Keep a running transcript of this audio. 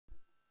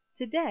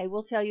Today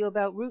we'll tell you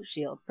about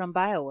RootShield from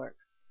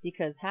Bioworks,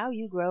 because how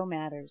you grow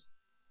matters.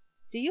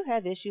 Do you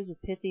have issues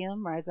with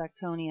Pythium,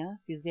 Rhizoctonia,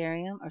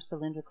 Fusarium, or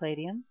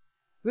Cylindrocladium?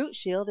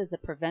 RootShield is a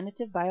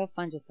preventative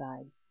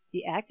biofungicide.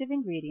 The active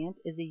ingredient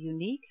is a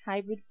unique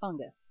hybrid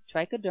fungus,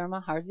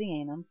 Trichoderma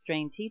harzianum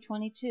strain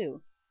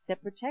T22,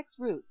 that protects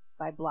roots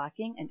by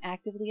blocking and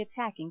actively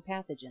attacking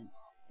pathogens,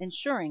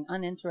 ensuring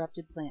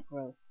uninterrupted plant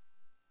growth.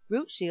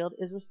 RootShield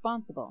is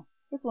responsible.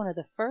 It's one of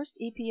the first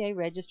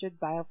EPA-registered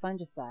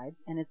biofungicides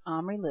and is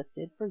OMRI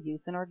listed for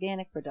use in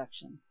organic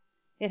production.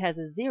 It has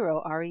a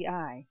 0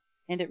 REI,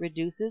 and it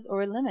reduces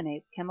or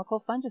eliminates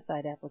chemical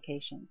fungicide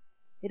applications.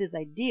 It is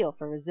ideal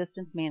for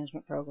resistance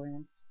management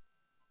programs.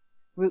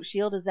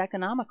 RootShield is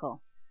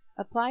economical.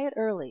 Apply it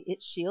early.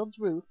 It shields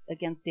roots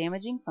against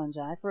damaging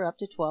fungi for up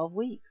to 12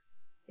 weeks.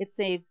 It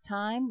saves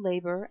time,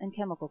 labor, and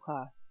chemical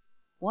costs.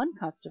 One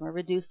customer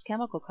reduced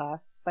chemical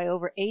costs by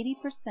over 80%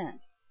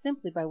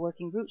 simply by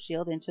working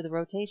RootShield into the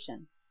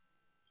rotation.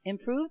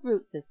 Improved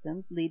root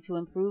systems lead to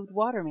improved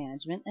water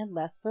management and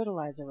less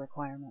fertilizer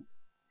requirements.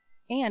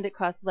 And it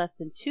costs less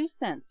than 2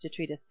 cents to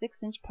treat a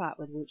 6-inch pot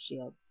with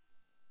RootShield.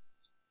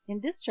 In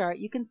this chart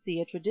you can see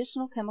a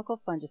traditional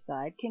chemical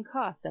fungicide can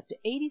cost up to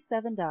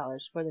 $87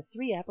 for the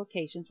 3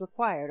 applications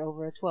required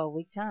over a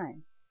 12-week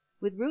time.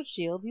 With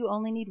RootShield you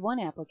only need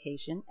 1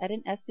 application at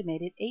an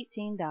estimated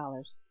 $18.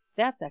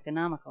 That's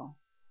economical.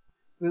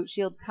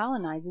 RootShield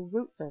colonizes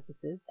root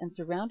surfaces and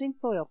surrounding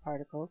soil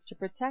particles to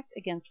protect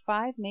against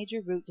 5 major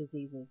root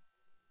diseases.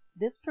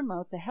 This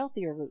promotes a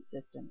healthier root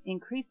system,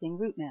 increasing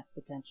root mass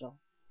potential.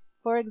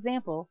 For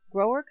example,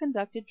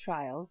 grower-conducted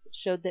trials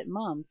showed that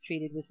mums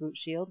treated with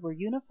RootShield were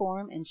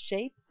uniform in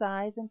shape,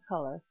 size, and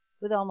color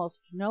with almost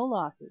no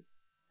losses,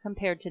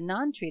 compared to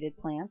non-treated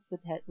plants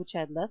which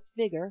had less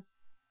vigor,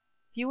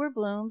 fewer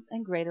blooms,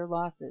 and greater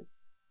losses.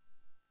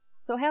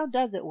 So how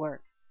does it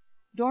work?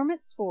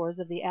 Dormant spores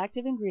of the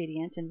active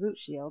ingredient in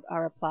RootShield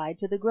are applied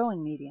to the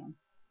growing medium.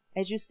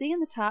 As you see in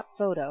the top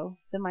photo,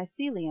 the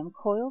mycelium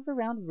coils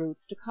around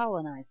roots to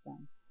colonize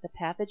them. The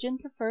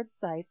pathogen-preferred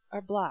sites are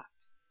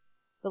blocked.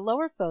 The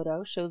lower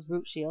photo shows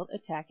RootShield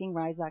attacking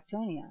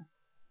Rhizoctonia.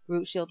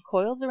 RootShield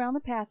coils around the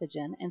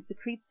pathogen and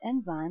secretes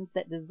enzymes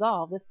that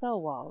dissolve the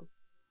cell walls.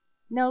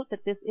 Note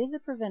that this is a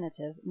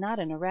preventative, not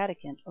an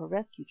eradicant or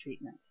rescue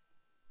treatment.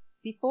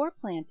 Before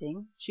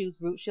planting, choose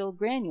RootShield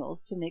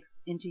granules to mix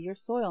into your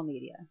soil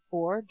media,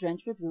 or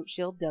drench with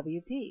RootShield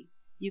WP.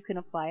 You can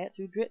apply it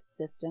through drip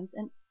systems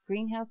and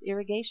greenhouse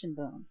irrigation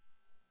booms.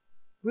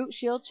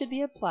 RootShield should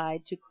be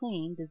applied to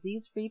clean,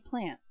 disease-free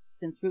plants,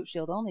 since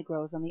RootShield only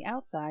grows on the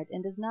outside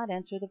and does not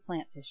enter the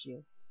plant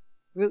tissue.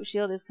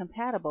 RootShield is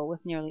compatible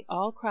with nearly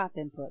all crop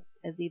inputs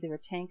as either a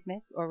tank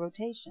mix or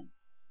rotation.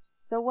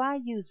 So why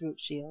use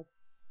RootShield?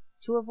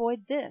 To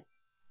avoid this: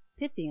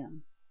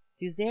 Pythium,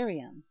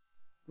 Fusarium,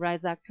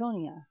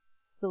 Rhizoctonia,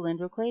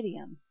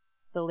 Cylindrocladium,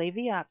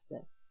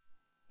 Phalaenopsis,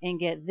 and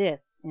get this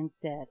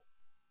instead.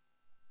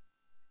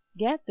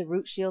 Get the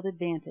RootShield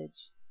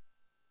Advantage.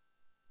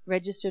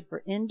 Registered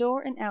for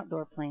indoor and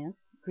outdoor plants,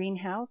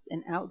 greenhouse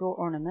and outdoor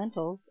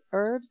ornamentals,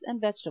 herbs, and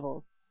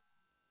vegetables.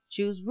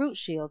 Choose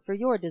RootShield for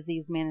your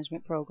disease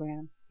management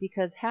program,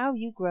 because how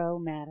you grow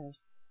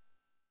matters.